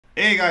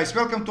Hey guys,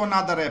 welcome to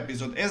another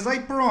episode. As I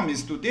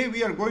promised, today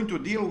we are going to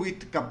deal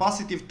with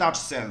capacitive touch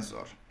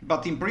sensor.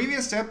 But in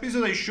previous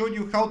episode I showed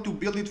you how to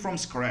build it from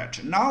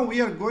scratch. Now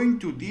we are going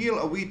to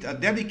deal with a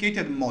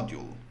dedicated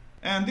module.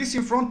 And this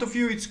in front of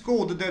you, it's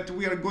code that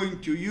we are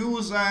going to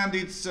use, and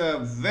it's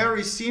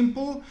very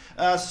simple.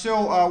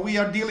 We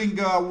are dealing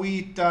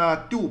with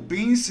two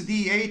pins,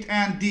 D8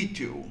 and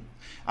D2.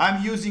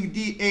 I'm using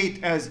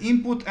D8 as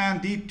input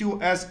and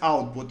D2 as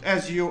output.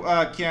 As you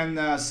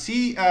can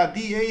see,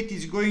 D8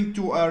 is going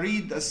to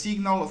read a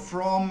signal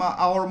from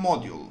our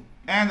module.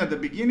 And at the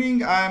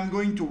beginning, I'm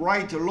going to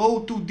write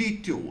low to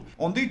D2.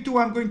 On D2,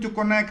 I'm going to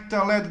connect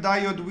a LED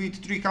diode with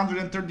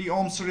 330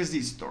 ohms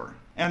resistor.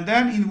 And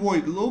then in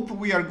void loop,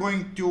 we are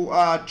going to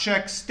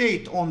check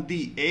state on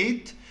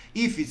D8.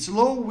 If it's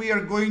low, we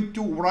are going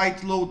to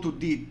write low to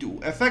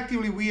D2.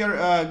 Effectively, we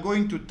are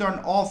going to turn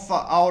off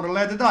our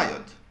LED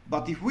diode.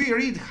 But if we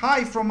read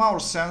high from our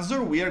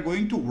sensor, we are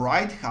going to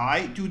write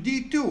high to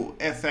D2.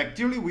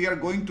 Effectively, we are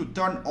going to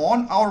turn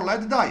on our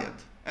LED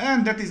diode.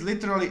 And that is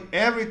literally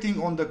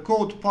everything on the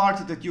code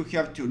part that you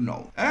have to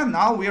know. And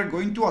now we are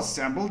going to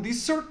assemble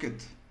this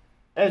circuit.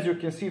 As you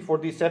can see, for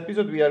this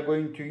episode we are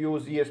going to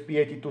use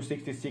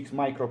ESP8266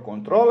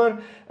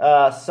 microcontroller,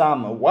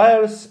 some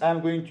wires. I'm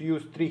going to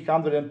use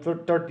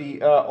 330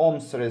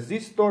 ohms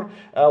resistor,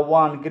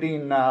 one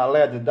green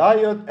LED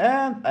diode,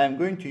 and I'm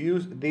going to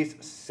use this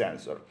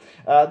sensor.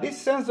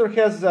 This sensor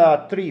has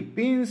 3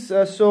 pins,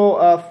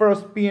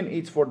 first pin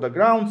is for the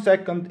ground,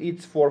 second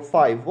it's for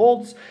 5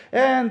 volts,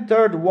 and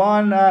third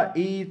one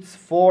is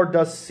for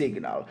the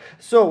signal.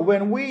 So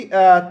when we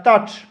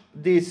touch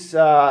this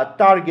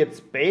target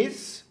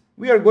space,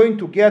 we are going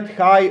to get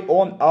high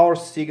on our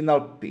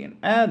signal pin.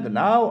 And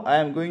now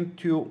I'm going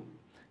to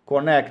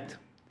connect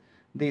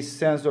this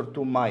sensor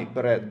to my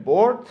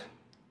breadboard.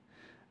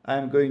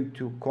 I'm going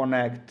to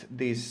connect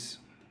this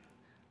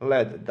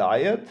LED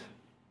diode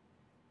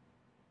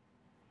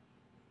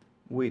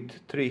with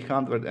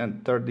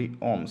 330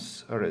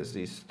 ohms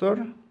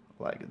resistor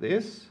like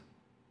this.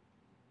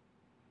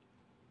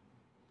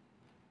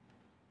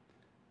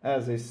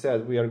 As I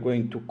said, we are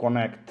going to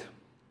connect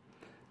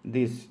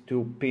this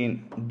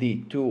 2-pin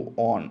D2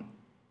 on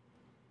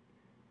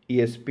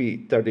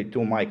ESP32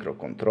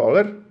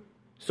 microcontroller.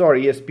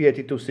 Sorry,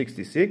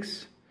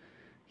 ESP8266.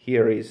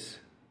 Here is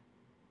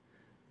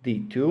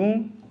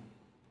D2.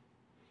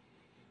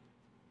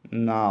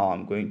 Now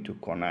I'm going to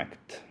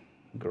connect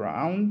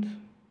ground.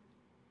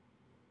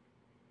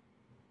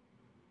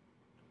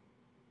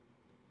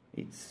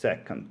 It's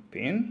second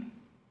pin.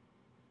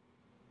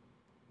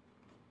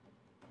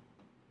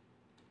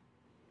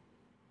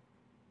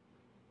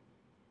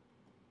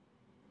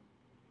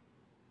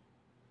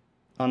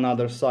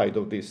 Another side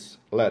of this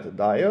LED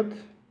diode,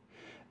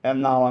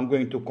 and now I'm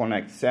going to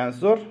connect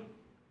sensor.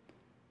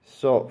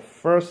 So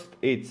first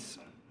it's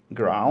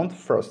ground,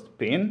 first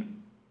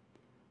pin.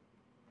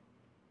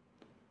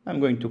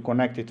 I'm going to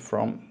connect it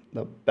from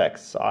the back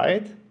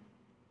side.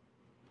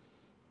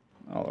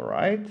 All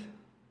right.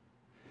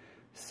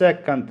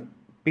 Second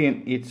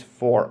pin is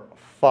for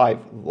 5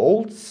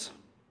 volts,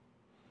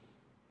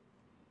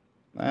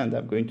 and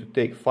I'm going to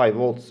take 5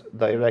 volts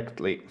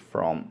directly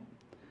from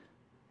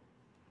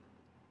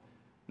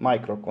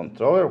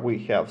microcontroller. We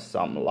have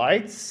some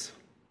lights.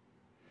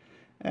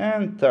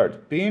 And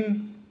third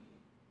pin,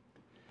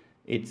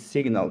 it's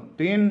signal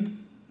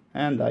pin,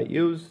 and I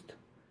used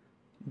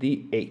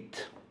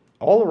D8.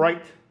 All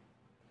right.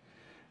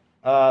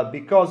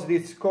 Because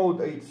this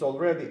code is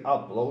already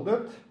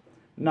uploaded,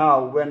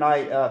 now when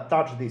I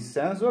touch this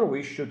sensor,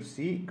 we should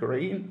see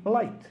green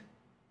light.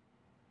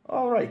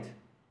 All right.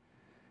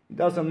 It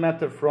doesn't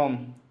matter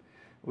from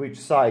which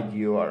side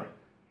you are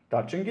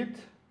touching it.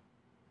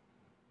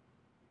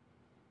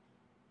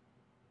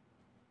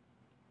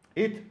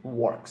 It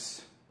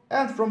works.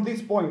 And from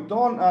this point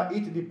on,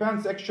 it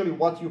depends actually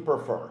what you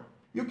prefer.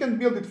 You can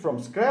build it from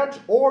scratch,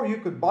 or you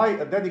could buy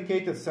a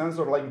dedicated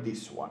sensor like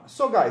this one.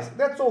 So guys,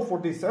 that's all for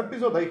this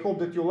episode. I hope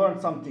that you learned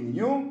something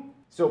new.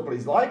 So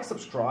please like,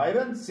 subscribe,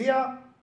 and see ya!